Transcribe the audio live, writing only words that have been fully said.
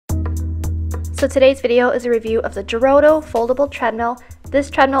So today's video is a review of the JOROTO Foldable Treadmill.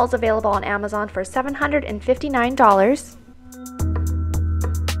 This treadmill is available on Amazon for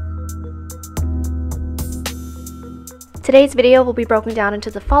 $759. Today's video will be broken down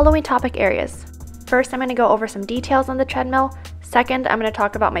into the following topic areas. First, I'm going to go over some details on the treadmill. Second, I'm going to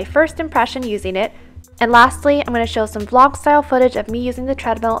talk about my first impression using it. And lastly, I'm going to show some vlog style footage of me using the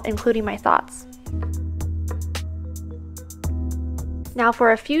treadmill, including my thoughts. Now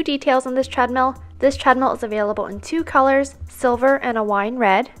for a few details on this treadmill is available in two colors, silver and a wine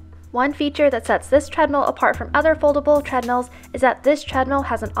red. One feature that sets this treadmill apart from other foldable treadmills is that this treadmill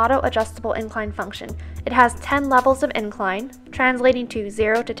has an auto-adjustable incline function. It has 10 levels of incline, translating to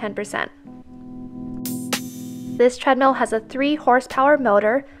 0 to 10%. This treadmill has a 3 horsepower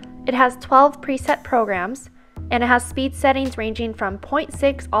motor, it has 12 preset programs, and it has speed settings ranging from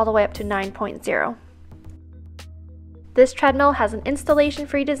 0.6 all the way up to 9.0. This treadmill has an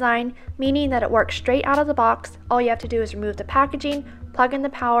installation-free design, meaning that it works straight out of the box. All you have to do is remove the packaging, plug in the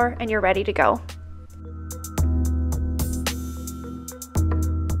power, and you're ready to go.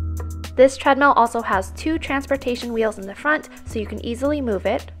 This treadmill also has 2 transportation wheels in the front, so you can easily move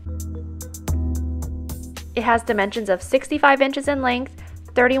it. It has dimensions of 65 inches in length,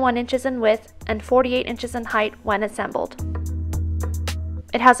 31 inches in width, and 48 inches in height when assembled.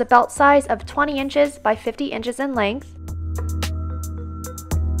 It has a belt size of 20 inches by 50 inches in length.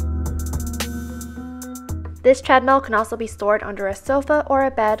 This treadmill can also be stored under a sofa or a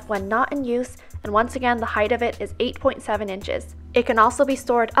bed when not in use, and once again the height of it is 8.7 inches. It can also be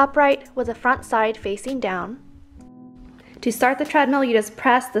stored upright with the front side facing down. To start the treadmill, you just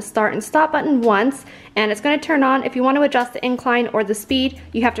press the start and stop button once and it's going to turn on. If you want to adjust the incline or the speed,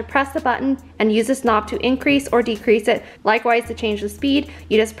 you have to press the button and use this knob to increase or decrease it. Likewise, to change the speed,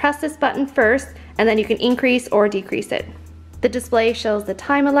 you just press this button first and then you can increase or decrease it. The display shows the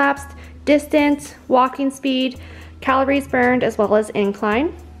time elapsed, distance, walking speed, calories burned, as well as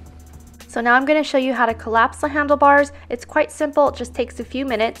incline. So now I'm going to show you how to collapse the handlebars. It's quite simple, it just takes a few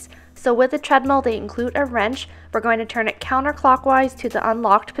minutes. So with the treadmill, they include a wrench. We're going to turn it counterclockwise to the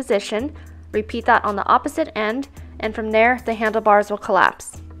unlocked position. Repeat that on the opposite end, and from there, the handlebars will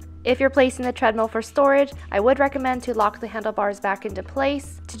collapse. If you're placing the treadmill for storage, I would recommend to lock the handlebars back into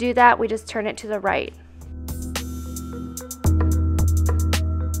place. To do that, we just turn it to the right.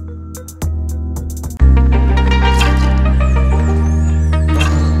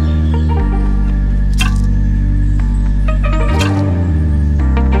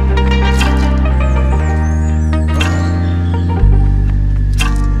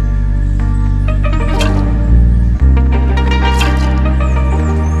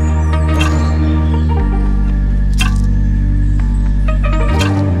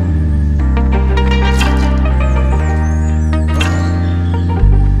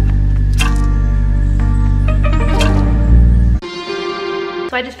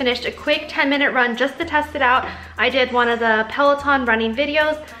 So I just finished a quick 10-minute run just to test it out. I did one of the Peloton running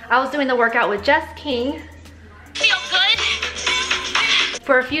videos. I was doing the workout with Jess King. Feel good?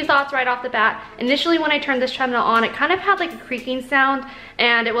 For a few thoughts right off the bat, initially when I turned this treadmill on, it kind of had like a creaking sound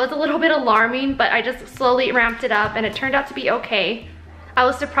and it was a little bit alarming, but I just slowly ramped it up and it turned out to be okay. I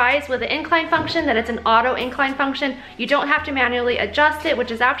was surprised with the incline function that it's an auto incline function. You don't have to manually adjust it,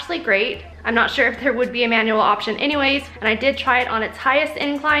 which is actually great. I'm not sure if there would be a manual option anyways, and I did try it on its highest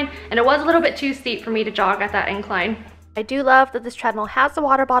incline, and it was a little bit too steep for me to jog at that incline. I do love that this treadmill has the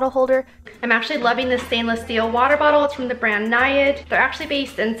water bottle holder. I'm actually loving this stainless steel water bottle. It's from the brand Nayad. They're actually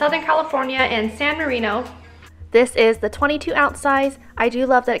based in Southern California in San Marino. This is the 22-ounce size. I do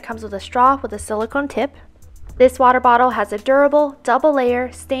love that it comes with a straw with a silicone tip. This water bottle has a durable,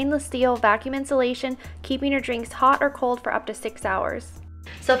 double-layer, stainless steel vacuum insulation, keeping your drinks hot or cold for up to 6 hours.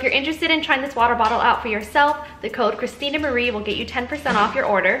 So if you're interested in trying this water bottle out for yourself, the code Christina Marie will get you 10% off your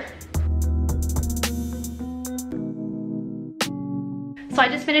order. So I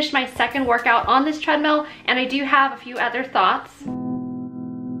just finished my second workout on this treadmill, and I do have a few other thoughts.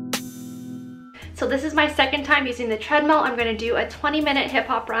 So this is my second time using the treadmill. I'm going to do a 20-minute hip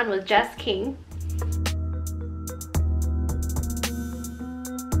hop run with Jess King.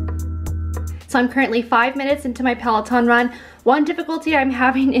 So I'm currently 5 minutes into my Peloton run. One difficulty I'm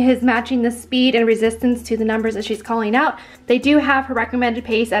having is matching the speed and resistance to the numbers that she's calling out. They do have her recommended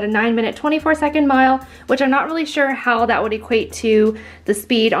pace at a 9-minute 24-second mile, which I'm not really sure how that would equate to the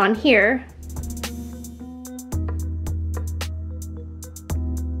speed on here.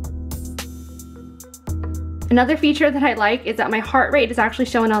 Another feature that I like is that my heart rate is actually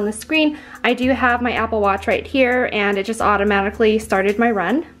showing on the screen. I do have my Apple Watch right here, and it just automatically started my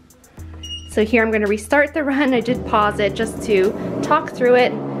run. So here I'm going to restart the run. I did pause it just to talk through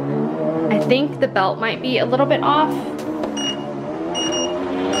it. I think the belt might be a little bit off.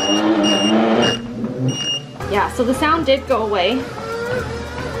 Yeah, so the sound did go away.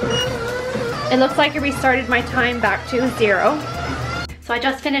 It looks like it restarted my time back to 0. So I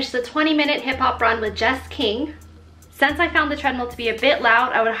just finished the 20-minute hip hop run with Jess King. Since I found the treadmill to be a bit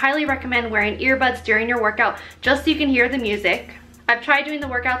loud, I would highly recommend wearing earbuds during your workout just so you can hear the music. I've tried doing the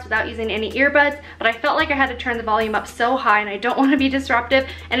workouts without using any earbuds, but I felt like I had to turn the volume up so high and I don't want to be disruptive,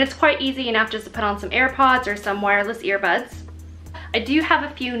 and it's quite easy enough just to put on some AirPods or some wireless earbuds. I do have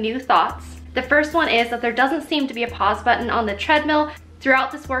a few new thoughts. The first one is that there doesn't seem to be a pause button on the treadmill.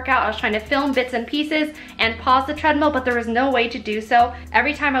 Throughout this workout, I was trying to film bits and pieces and pause the treadmill, but there was no way to do so.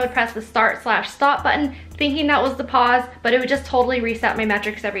 Every time I would press the start/stop button, thinking that was the pause, but it would just totally reset my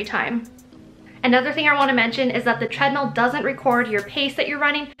metrics every time. Another thing I want to mention is that the treadmill doesn't record your pace that you're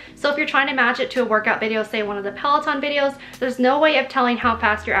running, so if you're trying to match it to a workout video, say one of the Peloton videos, there's no way of telling how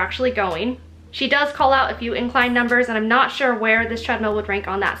fast you're actually going. She does call out a few incline numbers, and I'm not sure where this treadmill would rank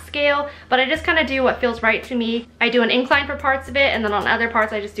on that scale, but I just kind of do what feels right to me. I do an incline for parts of it, and then on other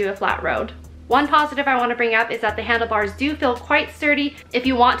parts I just do a flat road. One positive I want to bring up is that the handlebars do feel quite sturdy. If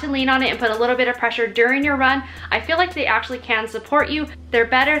you want to lean on it and put a little bit of pressure during your run, I feel like they actually can support you. They're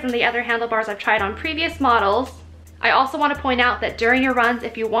better than the other handlebars I've tried on previous models. I also want to point out that during your runs,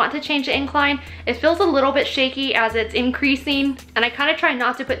 if you want to change the incline, it feels a little bit shaky as it's increasing, and I kind of try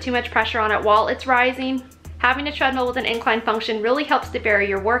not to put too much pressure on it while it's rising. Having a treadmill with an incline function really helps to vary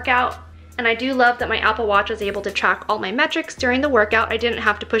your workout, and I do love that my Apple Watch was able to track all my metrics during the workout. I didn't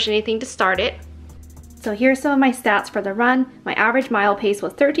have to push anything to start it. So here's some of my stats for the run. My average mile pace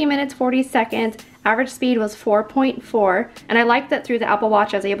was 13 minutes 40 seconds, average speed was 4.4, and I like that through the Apple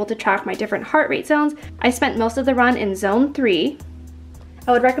Watch I was able to track my different heart rate zones. I spent most of the run in zone 3.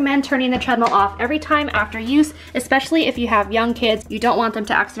 I would recommend turning the treadmill off every time after use, especially if you have young kids. You don't want them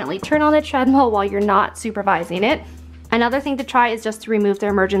to accidentally turn on the treadmill while you're not supervising it. Another thing to try is just to remove the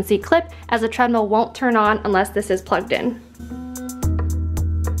emergency clip, as the treadmill won't turn on unless this is plugged in.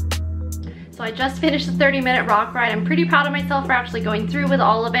 So I just finished the 30-minute rock ride. I'm pretty proud of myself for actually going through with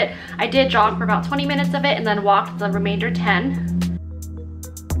all of it. I did jog for about 20 minutes of it and then walked the remainder 10.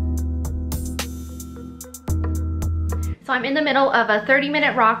 So I'm in the middle of a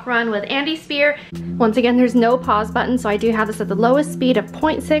 30-minute rock run with Andy Spear. Once again, there's no pause button, so I do have this at the lowest speed of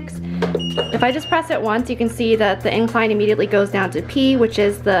 0.6. If I just press it once, you can see that the incline immediately goes down to P, which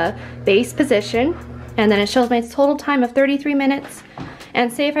is the base position. And then it shows my total time of 33 minutes.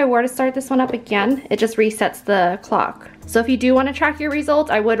 And say if I were to start this one up again, it just resets the clock. So if you do want to track your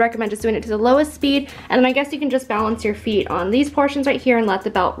results, I would recommend just doing it to the lowest speed, and then I guess you can just balance your feet on these portions right here and let the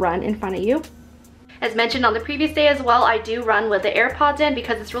belt run in front of you. As mentioned on the previous day as well, I do run with the AirPods in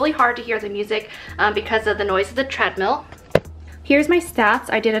because it's really hard to hear the music because of the noise of the treadmill. Here's my stats.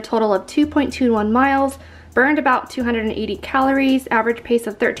 I did a total of 2.21 miles, burned about 280 calories, average pace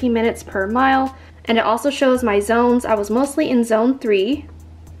of 13 minutes per mile. And it also shows my zones. I was mostly in zone 3.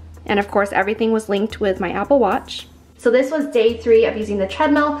 And of course, everything was linked with my Apple Watch. So this was day 3 of using the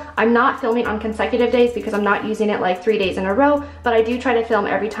treadmill. I'm not filming on consecutive days because I'm not using it like 3 days in a row, but I do try to film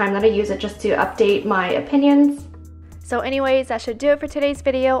every time that I use it just to update my opinions. So anyways, that should do it for today's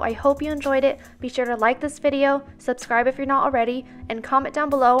video. I hope you enjoyed it. Be sure to like this video, subscribe if you're not already, and comment down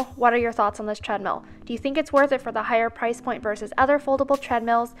below what are your thoughts on this treadmill. Do you think it's worth it for the higher price point versus other foldable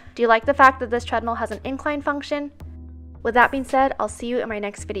treadmills? Do you like the fact that this treadmill has an incline function? With that being said, I'll see you in my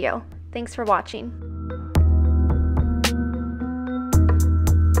next video. Thanks for watching.